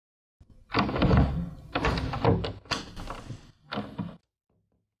I'm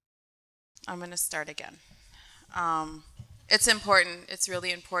going to start again. It's important. It's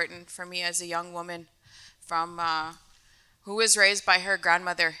really important for me as a young woman from who was raised by her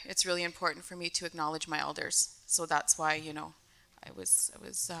grandmother. It's really important for me to acknowledge my elders. So that's why, you know,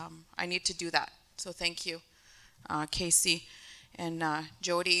 I need to do that. So thank you, Casey and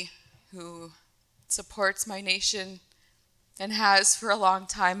Jody, who supports my nation and has for a long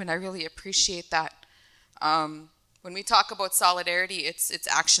time, and I really appreciate that. When we talk about solidarity, it's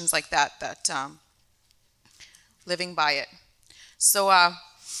actions like that living by it. So,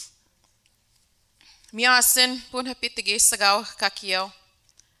 miyasin punhapitigay kakio.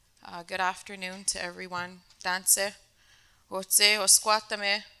 Good afternoon to everyone. Danse, otse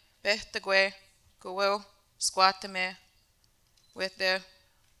osquatame, behtagwe, guwo, squatame, with the.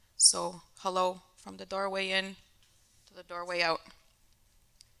 So, hello from the doorway in to the doorway out.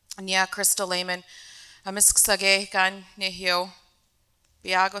 And yeah, Crystal Lameman. Amiskasage kan nihio,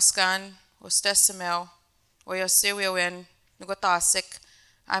 biagos kan ostesimel, oyosiwin nugotasik.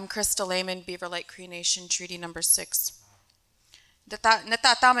 I'm Crystal Lameman, Beaver Lake Cree Nation, Treaty Number 6.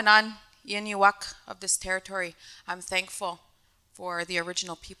 Natatamanan yeniwak of this territory. I'm thankful for the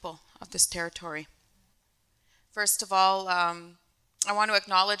original people of this territory. First of all, I want to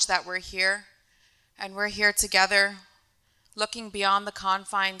acknowledge that we're here, and we're here together, looking beyond the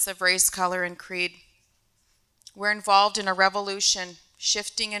confines of race, color, and creed. We're involved in a revolution,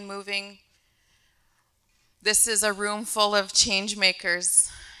 shifting and moving. This is a room full of change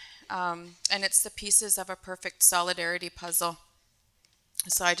makers, and it's the pieces of a perfect solidarity puzzle.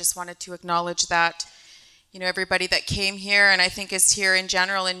 So I just wanted to acknowledge that, you know, everybody that came here, and I think is here in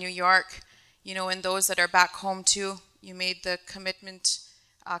general in New York, you know, and those that are back home too, you made the commitment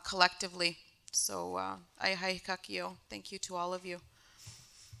collectively. So thank you to all of you.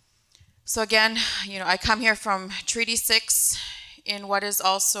 So again, you know, I come here from Treaty 6 in what is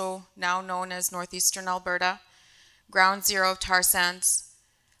also now known as northeastern Alberta, ground zero of tar sands,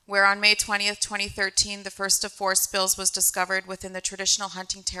 where on May 20th, 2013, the first of 4 spills was discovered within the traditional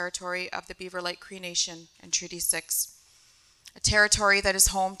hunting territory of the Beaver Lake Cree Nation and Treaty 6, a territory that is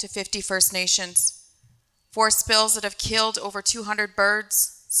home to 50 First Nations. 4 spills that have killed over 200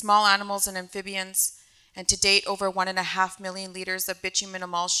 birds, small animals, and amphibians, and to date, over 1.5 million liters of bitumen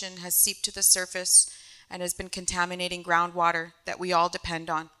emulsion has seeped to the surface and has been contaminating groundwater that we all depend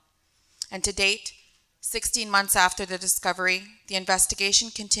on. And to date, 16 months after the discovery, the investigation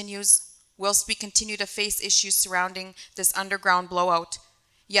continues, whilst we continue to face issues surrounding this underground blowout,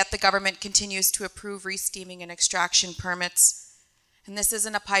 yet the government continues to approve re-steaming and extraction permits. And this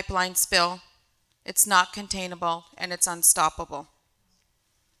isn't a pipeline spill, it's not containable, and it's unstoppable.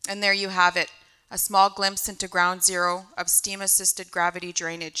 And there you have it. A small glimpse into ground zero of steam-assisted gravity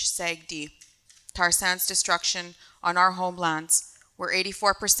drainage, SAGD, tar sands destruction on our homelands, where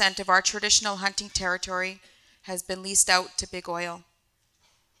 84% of our traditional hunting territory has been leased out to big oil.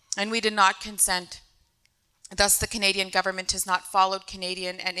 And we did not consent. Thus, the Canadian government has not followed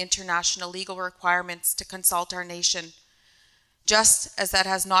Canadian and international legal requirements to consult our nation, just as that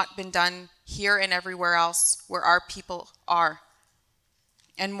has not been done here and everywhere else where our people are.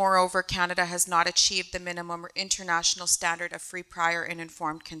 And moreover, Canada has not achieved the minimum international standard of free, prior, and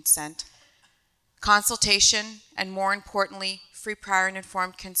informed consent. Consultation, and more importantly, free, prior, and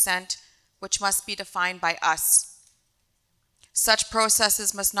informed consent, which must be defined by us. Such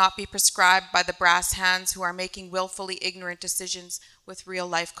processes must not be prescribed by the brass hands who are making willfully ignorant decisions with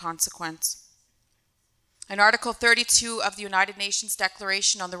real-life consequence. And Article 32 of the United Nations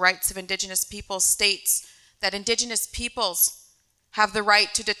Declaration on the Rights of Indigenous Peoples states that Indigenous peoples have the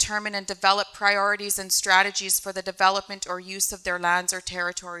right to determine and develop priorities and strategies for the development or use of their lands or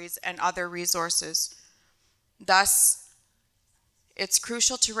territories and other resources. Thus, it's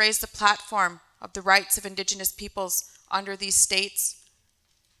crucial to raise the platform of the rights of Indigenous peoples under these states,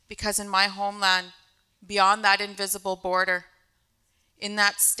 because in my homeland, beyond that invisible border, in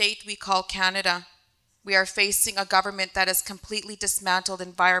that state we call Canada, we are facing a government that has completely dismantled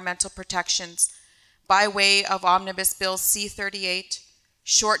environmental protections by way of Omnibus Bill C-38,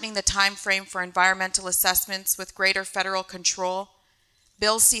 shortening the time frame for environmental assessments with greater federal control.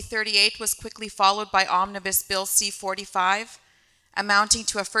 Bill C-38 was quickly followed by Omnibus Bill C-45, amounting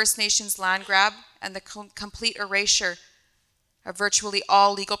to a First Nations land grab and the complete erasure of virtually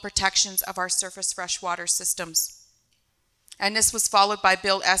all legal protections of our surface freshwater systems. And this was followed by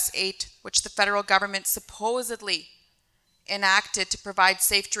Bill S-8, which the federal government supposedly enacted to provide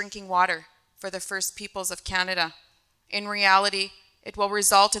safe drinking water for the First Peoples of Canada. In reality, it will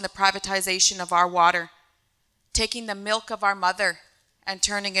result in the privatization of our water, taking the milk of our mother and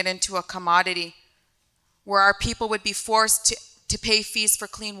turning it into a commodity, where our people would be forced to pay fees for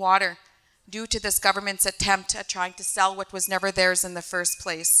clean water due to this government's attempt at trying to sell what was never theirs in the first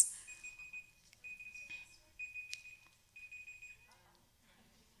place.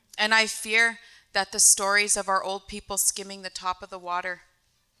 And I fear that the stories of our old people skimming the top of the water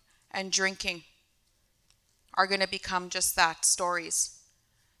and drinking are going to become just that, stories.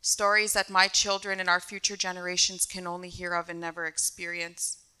 Stories that my children and our future generations can only hear of and never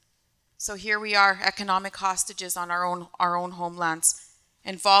experience. So here we are, economic hostages on our own homelands,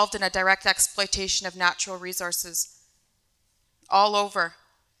 involved in a direct exploitation of natural resources all over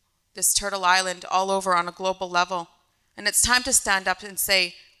this Turtle Island, all over on a global level. And it's time to stand up and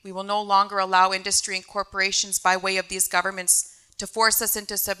say, we will no longer allow industry and corporations by way of these governments to force us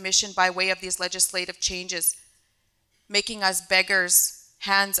into submission by way of these legislative changes, making us beggars,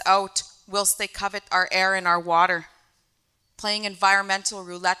 hands out, whilst they covet our air and our water, playing environmental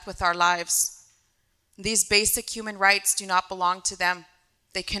roulette with our lives. These basic human rights do not belong to them.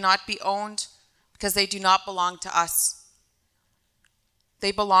 They cannot be owned because they do not belong to us.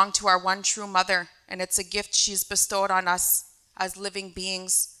 They belong to our one true mother, and it's a gift she's bestowed on us as living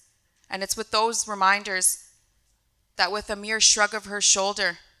beings. And it's with those reminders that with a mere shrug of her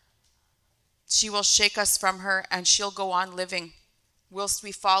shoulder, she will shake us from her and she'll go on living, whilst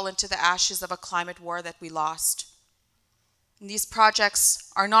we fall into the ashes of a climate war that we lost. And these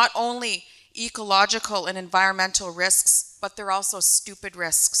projects are not only ecological and environmental risks, but they're also stupid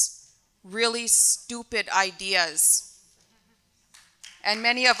risks, really stupid ideas. And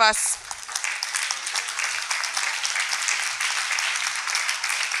many of us,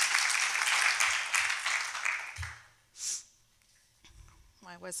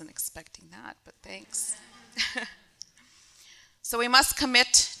 I wasn't expecting that, but thanks. So we must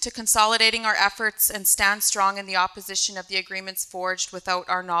commit to consolidating our efforts and stand strong in the opposition of the agreements forged without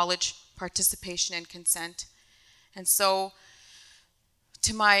our knowledge, participation, and consent. And so,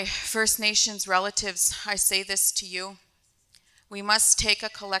 to my First Nations relatives, I say this to you. We must take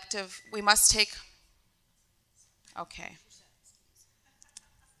okay.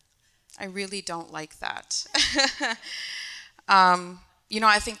 I really don't like that.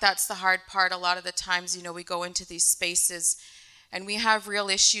 I think that's the hard part. A lot of the times, we go into these spaces and we have real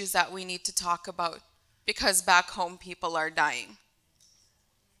issues that we need to talk about because back home people are dying.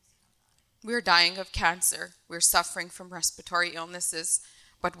 We're dying of cancer. We're suffering from respiratory illnesses,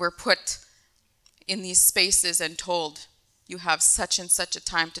 but we're put in these spaces and told, you have such and such a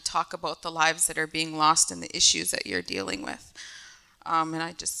time to talk about the lives that are being lost and the issues that you're dealing with. And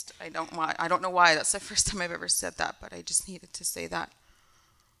I don't know why. That's the first time I've ever said that, but I just needed to say that.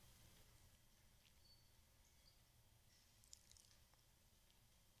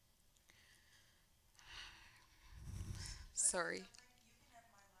 Sorry.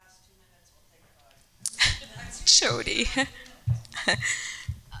 Jody.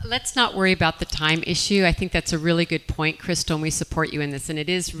 Let's not worry about the time issue. I think that's a really good point, Crystal, and we support you in this. And it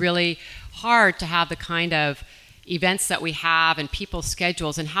is really hard to have the kind of events that we have and people's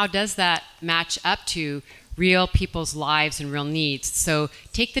schedules, and how does that match up to real people's lives and real needs? So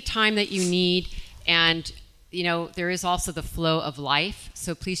take the time that you need, and there is also the flow of life,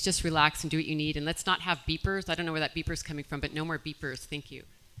 so please just relax and do what you need, and let's not have beepers. I don't know where that beeper's coming from, but no more beepers. Thank you.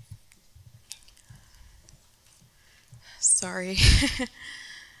 Sorry.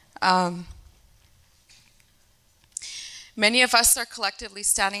 Many of us are collectively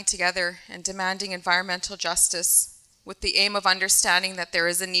standing together and demanding environmental justice with the aim of understanding that there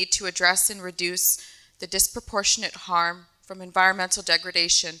is a need to address and reduce the disproportionate harm from environmental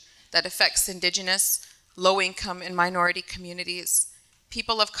degradation that affects Indigenous, low-income, and minority communities.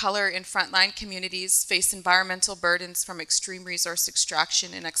 People of color in frontline communities face environmental burdens from extreme resource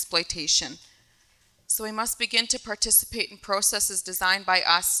extraction and exploitation. So we must begin to participate in processes designed by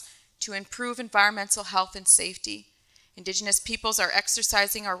us to improve environmental health and safety. Indigenous peoples are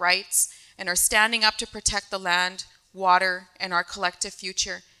exercising our rights and are standing up to protect the land, water, and our collective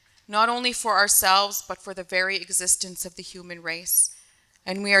future, not only for ourselves, but for the very existence of the human race.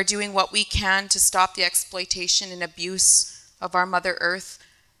 And we are doing what we can to stop the exploitation and abuse of our Mother Earth.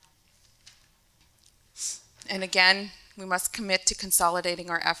 And again, we must commit to consolidating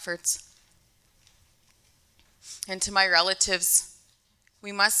our efforts. And to my relatives,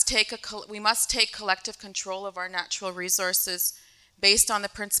 we must take collective control of our natural resources based on the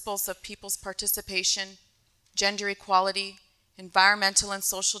principles of people's participation, gender equality, environmental and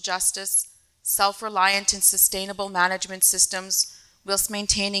social justice, self-reliant and sustainable management systems, whilst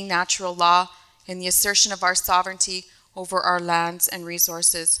maintaining natural law and the assertion of our sovereignty over our lands and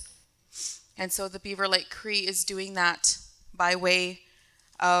resources. And so the Beaver Lake Cree is doing that by way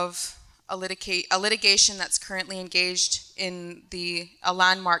of a litigation that's currently engaged in a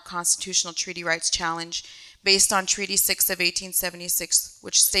landmark constitutional treaty rights challenge based on Treaty 6 of 1876,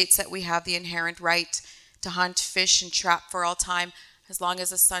 which states that we have the inherent right to hunt, fish, and trap for all time. As long as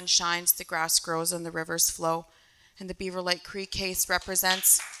the sun shines, the grass grows, and the rivers flow. And the Beaver Lake Cree case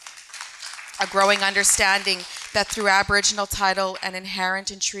represents a growing understanding that through Aboriginal title and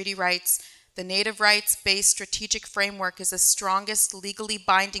inherent in treaty rights, the native rights-based strategic framework is the strongest legally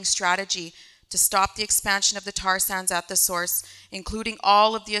binding strategy to stop the expansion of the tar sands at the source, including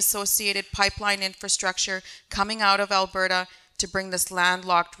all of the associated pipeline infrastructure coming out of Alberta to bring this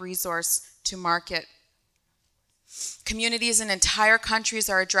landlocked resource to market. Communities and entire countries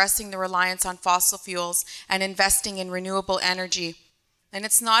are addressing the reliance on fossil fuels and investing in renewable energy. And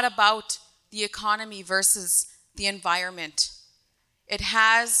it's not about the economy versus the environment. It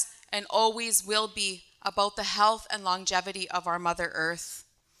has and always will be about the health and longevity of our Mother Earth.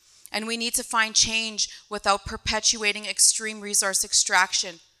 And we need to find change without perpetuating extreme resource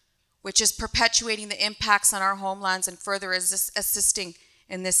extraction, which is perpetuating the impacts on our homelands and further assisting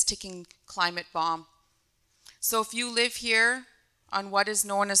in this ticking climate bomb. So if you live here on what is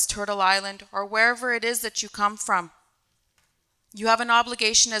known as Turtle Island, or wherever it is that you come from, you have an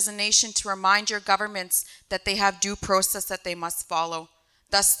obligation as a nation to remind your governments that they have due process that they must follow.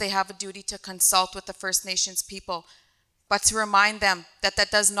 Thus, they have a duty to consult with the First Nations people, but to remind them that that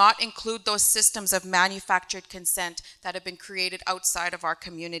does not include those systems of manufactured consent that have been created outside of our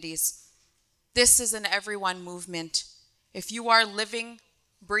communities. This is an everyone movement. If you are living,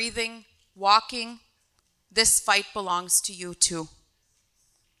 breathing, walking, this fight belongs to you too.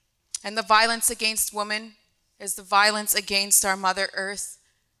 And the violence against women is the violence against our Mother Earth.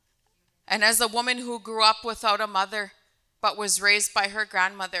 And as a woman who grew up without a mother, but was raised by her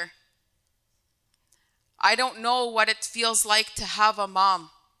grandmother, I don't know what it feels like to have a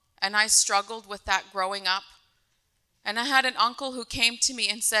mom. And I struggled with that growing up. And I had an uncle who came to me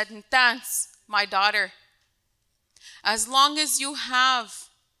and said, "Ntans, my daughter, as long as you have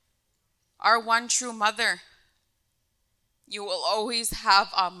our one true mother, you will always have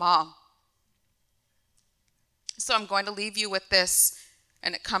a mom." So I'm going to leave you with this,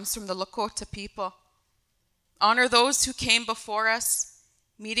 and it comes from the Lakota people. Honor those who came before us,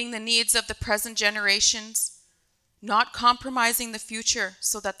 meeting the needs of the present generations, not compromising the future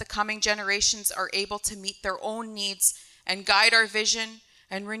so that the coming generations are able to meet their own needs and guide our vision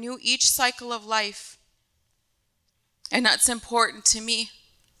and renew each cycle of life. And that's important to me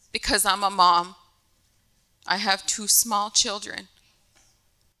because I'm a mom. I have 2 small children.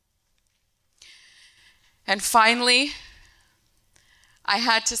 And finally, I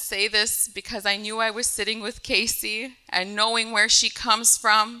had to say this because I knew I was sitting with Casey, and knowing where she comes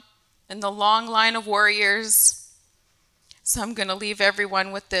from and the long line of warriors. So I'm going to leave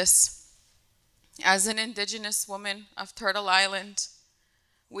everyone with this. As an Indigenous woman of Turtle Island,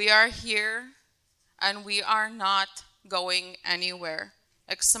 we are here and we are not going anywhere.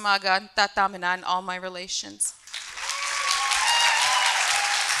 Eksamaga, Tataminan, all my relations.